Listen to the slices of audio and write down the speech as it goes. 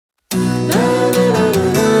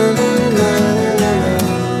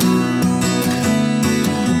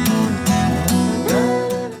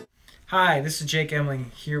this is Jake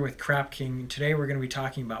Emling here with CropKing. Today we're going to be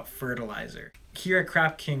talking about fertilizer. Here at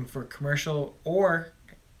CropKing, for commercial or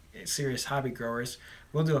serious hobby growers,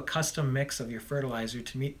 we'll do a custom mix of your fertilizer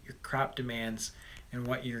to meet your crop demands and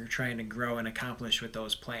what you're trying to grow and accomplish with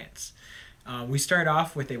those plants. We start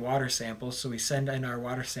off with a water sample, so we send in our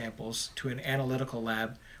water samples to an analytical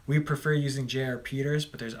lab. We prefer using J.R. Peters,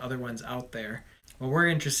 but there's other ones out there. What we're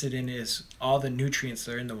interested in is all the nutrients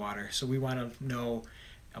that are in the water. So we want to know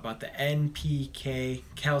about the NPK,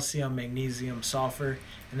 calcium, magnesium, sulfur,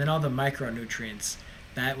 and then all the micronutrients.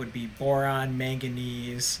 That would be boron,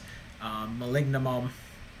 manganese, molybdenum,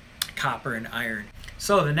 copper, and iron.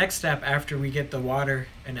 So the next step after we get the water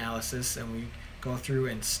analysis and we go through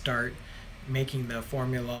and start making the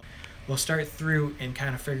formula, we'll start through and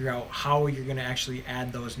kind of figure out how you're going to actually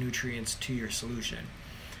add those nutrients to your solution.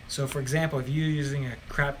 So for example, if you're using a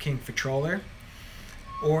CropKing Fertilizer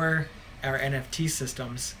or our NFT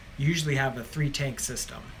systems, usually have a 3-tank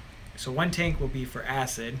system. So one tank will be for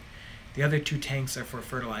acid, the other 2 tanks are for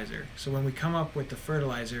fertilizer. So when we come up with the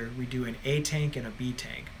fertilizer, we do an A tank and a B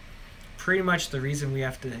tank. Pretty much the reason we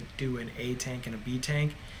have to do an A tank and a B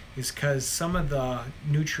tank is because some of the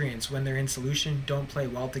nutrients, when they're in solution, don't play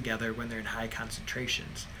well together when they're in high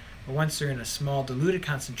concentrations. But once they're in a small diluted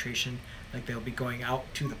concentration, like they'll be going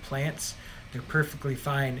out to the plants, they're perfectly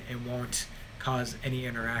fine and won't cause any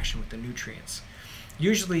interaction with the nutrients.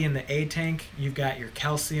 Usually in the A tank, you've got your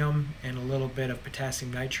calcium and a little bit of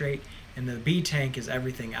potassium nitrate, and the B tank is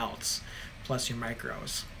everything else, plus your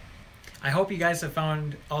micros. I hope you guys have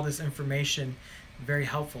found all this information very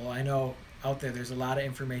helpful. I know out there's a lot of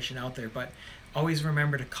information out there, but always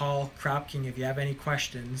remember to call CropKing if you have any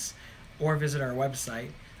questions or visit our website.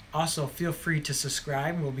 Also, feel free to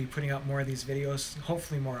subscribe. We'll be putting up more of these videos,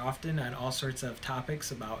 hopefully more often, on all sorts of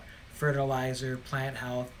topics about fertilizer, plant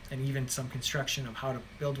health, and even some construction of how to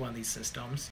build one of these systems.